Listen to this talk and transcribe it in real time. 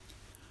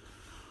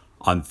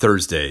On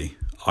Thursday,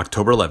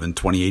 October 11,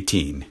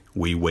 2018,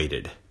 we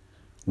waited.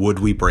 Would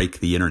we break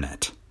the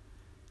internet?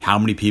 How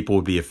many people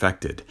would be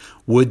affected?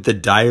 Would the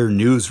dire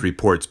news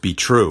reports be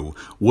true?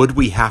 Would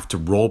we have to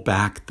roll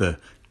back the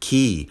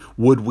key?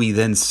 Would we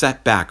then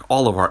set back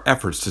all of our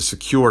efforts to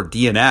secure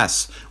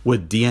DNS?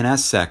 Would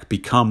DNSSEC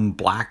become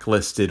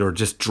blacklisted or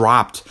just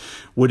dropped?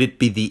 Would it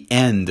be the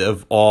end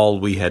of all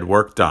we had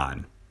worked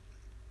on?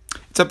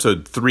 It's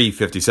episode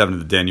 357 of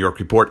the Dan York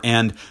Report,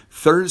 and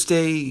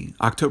Thursday,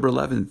 October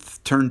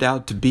 11th, turned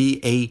out to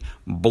be a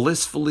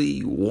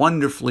blissfully,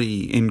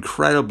 wonderfully,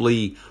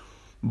 incredibly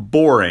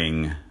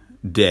boring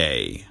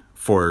day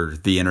for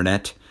the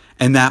internet,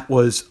 and that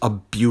was a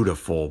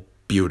beautiful,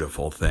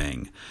 beautiful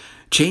thing.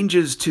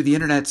 Changes to the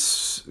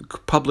internet's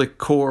public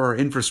core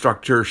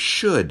infrastructure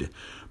should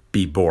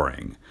be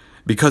boring,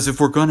 because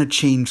if we're going to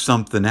change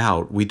something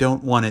out, we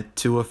don't want it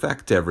to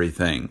affect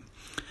everything.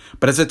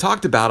 But as I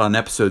talked about on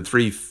episode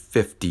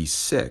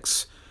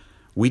 356,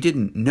 we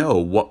didn't know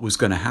what was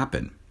going to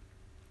happen.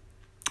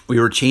 We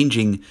were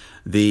changing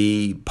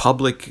the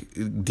public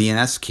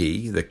DNS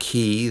key, the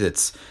key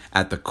that's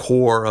at the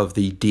core of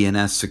the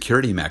DNS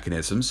security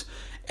mechanisms,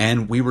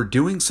 and we were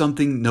doing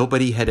something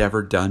nobody had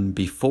ever done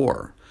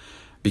before.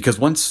 Because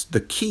once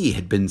the key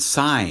had been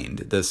signed,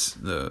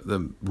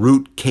 the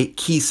root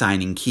key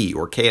signing key,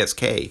 or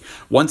KSK,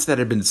 once that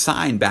had been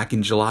signed back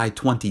in July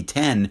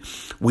 2010,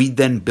 we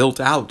then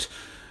built out,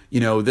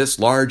 this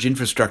large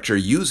infrastructure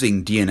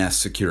using DNS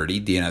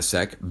security,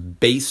 DNSSEC,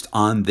 based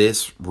on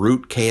this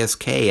root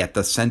KSK at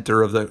the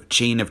center of the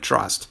chain of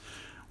trust.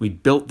 We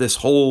built this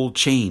whole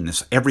chain,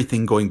 this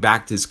everything going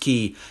back to this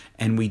key,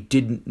 and we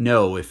didn't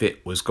know if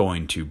it was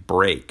going to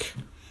break.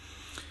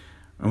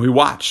 And we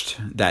watched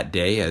that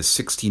day as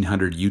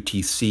 1600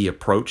 UTC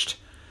approached.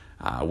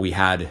 We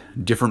had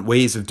different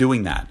ways of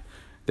doing that.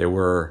 There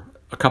were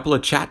a couple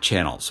of chat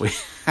channels. We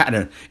had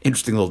an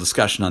interesting little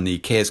discussion on the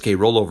KSK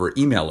Rollover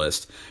email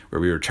list where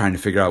we were trying to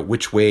figure out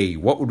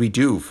what would we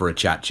do for a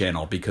chat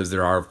channel, because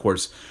there are, of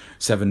course,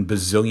 7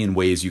 bazillion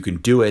ways you can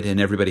do it, and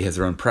everybody has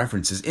their own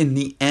preferences. In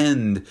the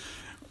end,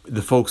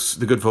 the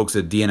good folks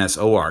at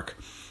DNSOARC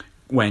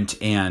went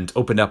and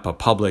opened up a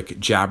public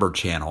Jabber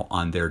channel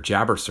on their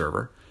Jabber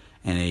server.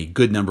 And a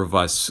good number of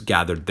us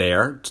gathered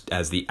there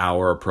as the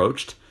hour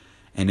approached.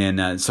 And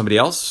then somebody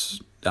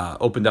else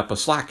opened up a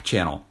Slack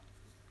channel,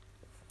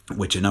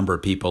 which a number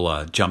of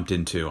people jumped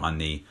into on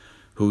the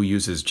Who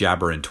Uses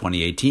Jabber in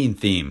 2018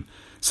 theme.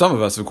 Some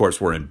of us, of course,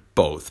 were in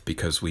both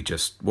because we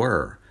just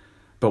were.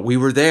 But we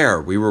were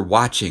there. We were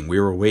watching. We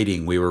were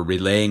waiting. We were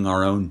relaying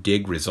our own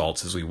dig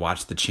results as we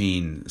watched the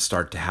chain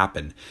start to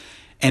happen.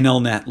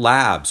 NLNet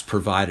Labs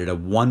provided a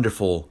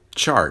wonderful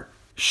chart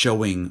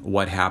showing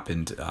what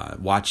happened,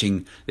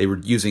 they were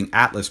using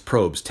Atlas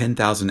probes,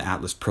 10,000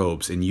 Atlas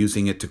probes, and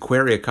using it to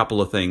query a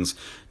couple of things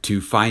to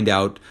find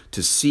out,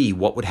 to see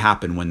what would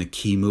happen when the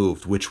key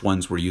moved, which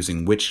ones were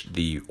using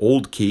the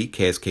old key,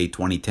 KSK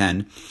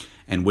 2010,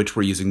 and which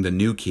were using the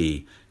new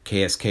key,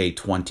 KSK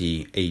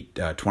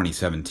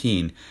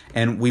 2017.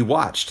 And we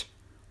watched.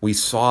 We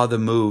saw the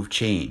move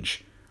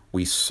change.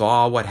 We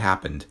saw what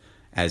happened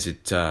as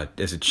it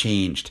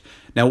changed.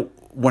 Now,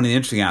 one of the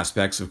interesting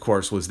aspects, of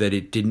course, was that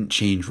it didn't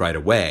change right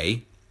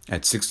away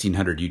at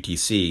 1600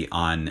 UTC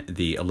on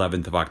the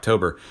 11th of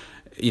October.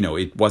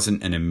 It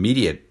wasn't an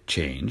immediate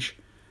change,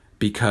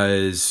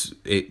 because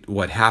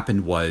what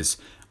happened was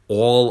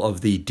all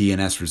of the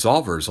DNS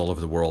resolvers all over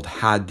the world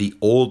had the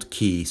old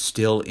key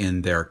still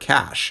in their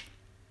cache.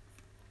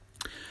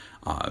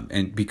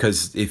 And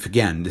because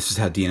this is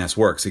how DNS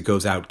works, it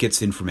goes out,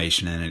 gets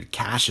information, and it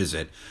caches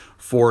it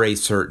for a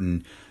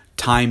certain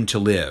time to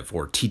live,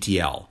 or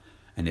TTL.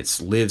 And it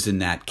lives in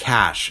that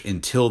cache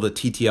until the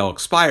TTL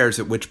expires,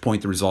 at which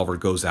point the resolver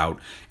goes out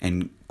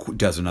and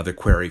does another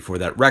query for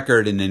that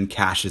record and then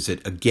caches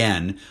it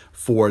again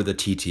for the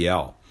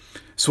TTL.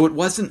 So it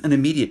wasn't an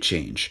immediate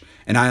change.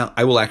 And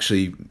I will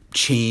actually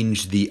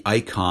change the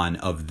icon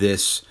of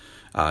this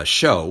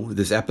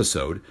this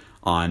episode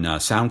on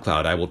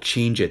SoundCloud. I will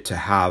change it to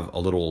have a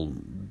little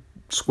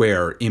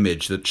square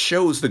image that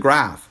shows the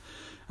graph.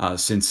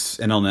 Since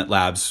NLNet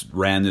Labs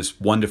ran this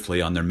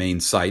wonderfully on their main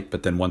site,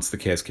 but then once the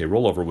KSK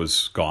rollover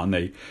was gone,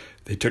 they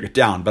took it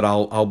down. But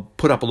I'll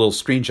put up a little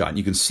screenshot, and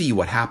you can see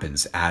what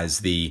happens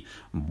as the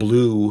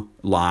blue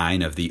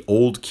line of the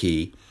old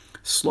key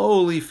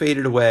slowly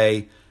faded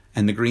away,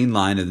 and the green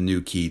line of the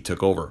new key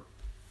took over.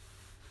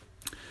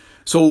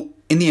 So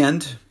in the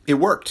end, it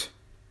worked.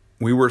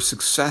 We were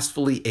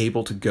successfully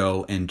able to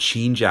go and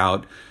change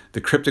out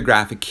the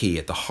cryptographic key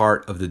at the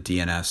heart of the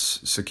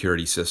DNS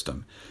security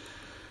system.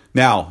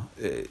 Now,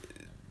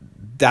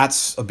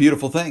 that's a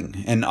beautiful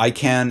thing, and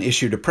ICANN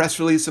issued a press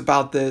release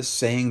about this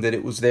saying that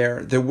it was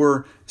there. There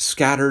were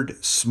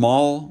scattered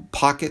small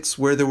pockets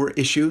where there were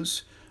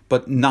issues,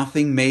 but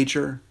nothing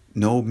major,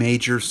 no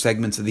major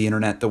segments of the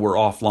internet that were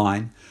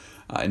offline.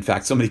 In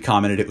fact, somebody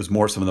commented it was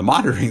more some of the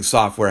monitoring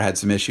software had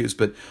some issues,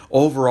 but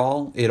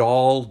overall, it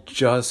all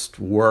just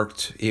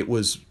worked. It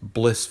was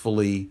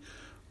blissfully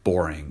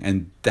boring,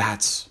 and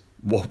that's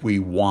what we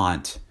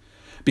want.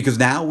 Because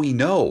now we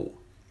know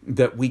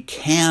that we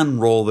can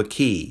roll the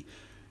key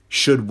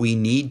should we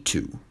need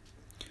to.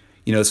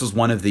 This was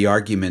one of the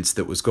arguments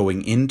that was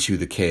going into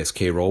the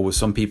KSK roll, was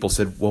some people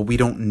said, well, we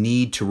don't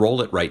need to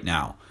roll it right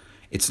now.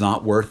 It's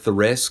not worth the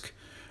risk.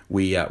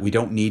 We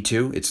don't need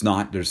to. It's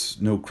not.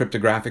 There's no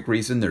cryptographic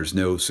reason. There's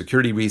no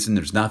security reason.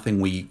 There's nothing.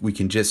 We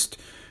can just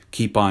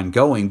keep on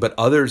going. But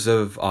others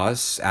of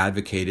us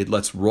advocated,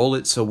 let's roll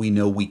it so we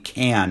know we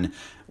can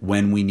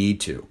when we need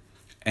to.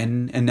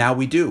 And now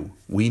we do.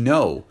 We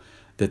know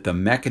that the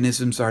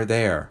mechanisms are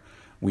there.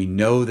 We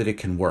know that it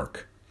can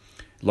work.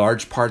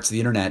 Large parts of the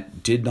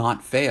internet did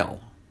not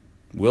fail,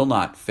 will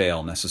not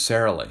fail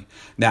necessarily.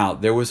 Now,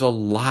 there was a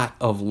lot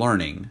of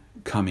learning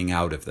coming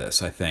out of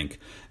this, I think.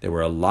 There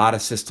were a lot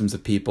of systems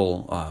that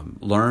people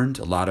learned,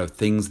 a lot of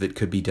things that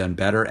could be done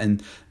better,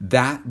 and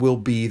that will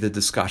be the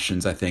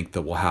discussions, I think,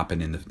 that will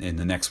happen in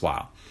the next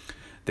while.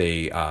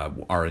 They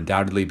are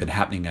undoubtedly been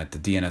happening at the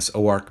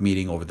DNSOARC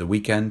meeting over the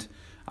weekend.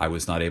 I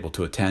was not able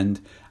to attend.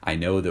 I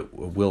know that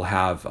we'll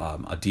have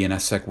a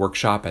DNSSEC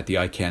workshop at the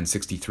ICANN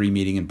 63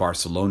 meeting in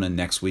Barcelona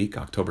next week,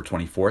 October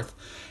 24th,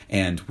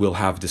 and we'll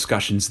have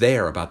discussions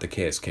there about the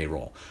KSK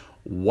roll.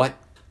 What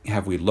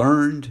have we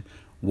learned?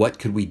 What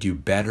could we do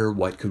better?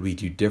 What could we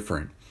do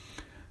different?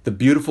 The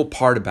beautiful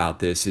part about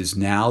this is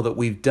now that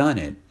we've done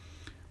it,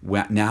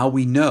 now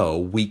we know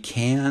we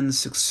can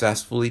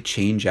successfully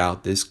change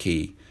out this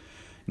key.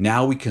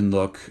 Now we can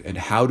look at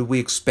how do we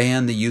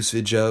expand the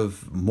usage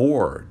of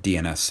more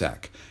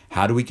DNSSEC?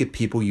 How do we get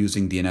people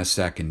using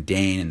DNSSEC and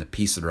DANE and the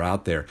pieces that are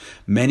out there?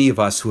 Many of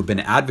us who have been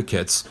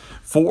advocates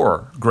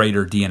for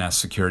greater DNS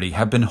security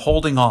have been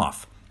holding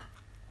off.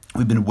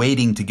 We've been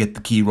waiting to get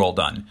the key roll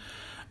done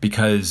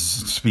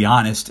because, to be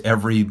honest,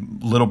 every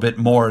little bit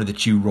more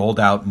that you rolled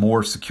out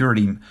more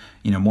security,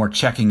 more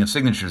checking of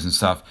signatures and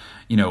stuff,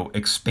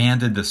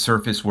 expanded the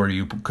surface where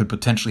you could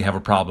potentially have a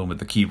problem with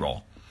the key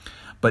roll.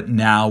 But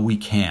now we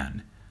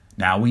can.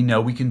 Now we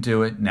know we can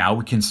do it. Now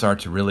we can start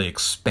to really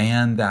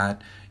expand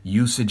that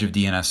usage of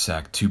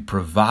DNSSEC to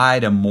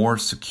provide a more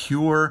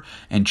secure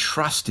and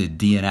trusted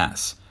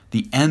DNS.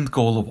 The end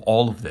goal of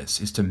all of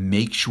this is to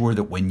make sure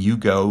that when you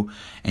go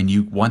and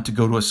you want to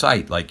go to a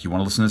site, like you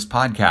want to listen to this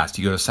podcast,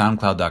 you go to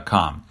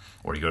SoundCloud.com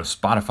or you go to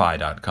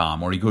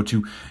Spotify.com or you go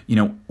to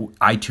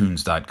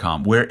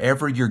iTunes.com,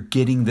 wherever you're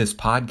getting this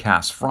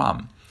podcast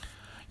from,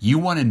 you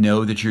want to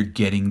know that you're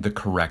getting the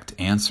correct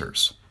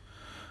answers.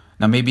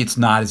 Now, maybe it's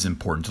not as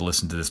important to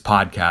listen to this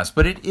podcast,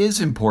 but it is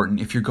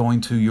important if you're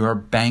going to your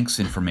bank's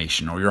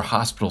information or your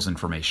hospital's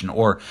information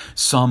or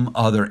some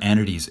other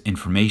entity's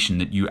information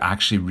that you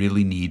actually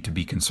really need to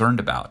be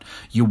concerned about.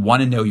 You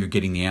want to know you're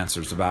getting the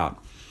answers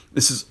about.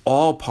 This is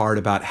all part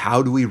about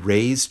how do we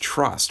raise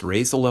trust,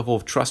 raise the level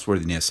of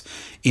trustworthiness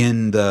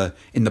in the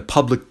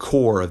public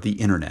core of the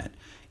internet,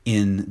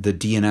 in the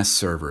DNS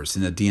servers,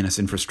 in the DNS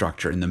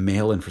infrastructure, in the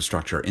mail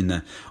infrastructure,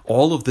 in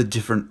all of the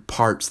different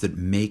parts that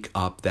make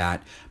up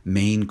that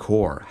main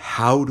core.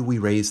 How do we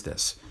raise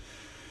this?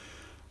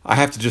 I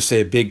have to just say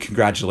a big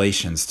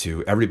congratulations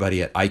to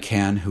everybody at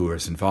ICANN who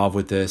is involved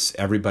with this,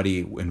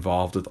 everybody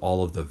involved with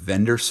all of the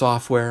vendor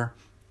software,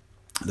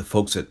 the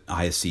folks at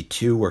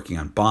ISC2 working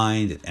on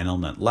Bind, at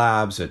NLNet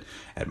Labs, at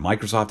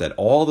Microsoft, at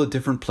all the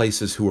different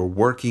places who are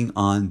working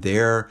on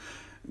their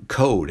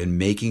code and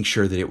making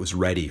sure that it was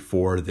ready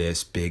for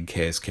this big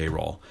KSK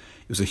roll.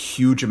 It was a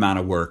huge amount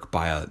of work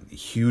by a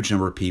huge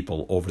number of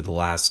people over the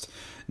last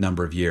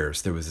number of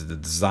years. There was the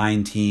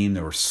design team.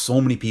 There were so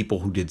many people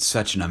who did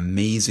such an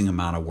amazing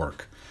amount of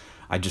work.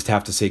 I just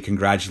have to say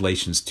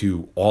congratulations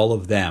to all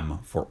of them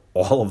for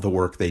all of the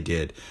work they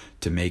did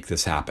to make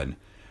this happen.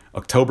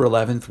 October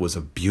 11th was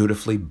a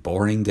beautifully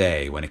boring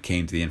day when it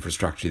came to the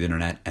infrastructure of the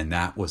internet, and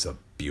that was a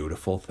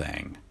beautiful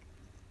thing.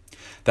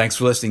 Thanks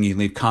for listening. You can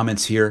leave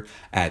comments here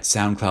at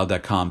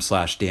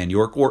soundcloud.com/Dan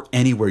York or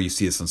anywhere you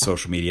see us on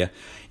social media.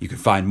 You can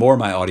find more of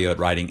my audio at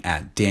writing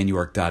at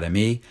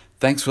danyork.me.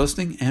 Thanks for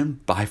listening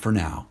and bye for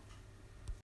now.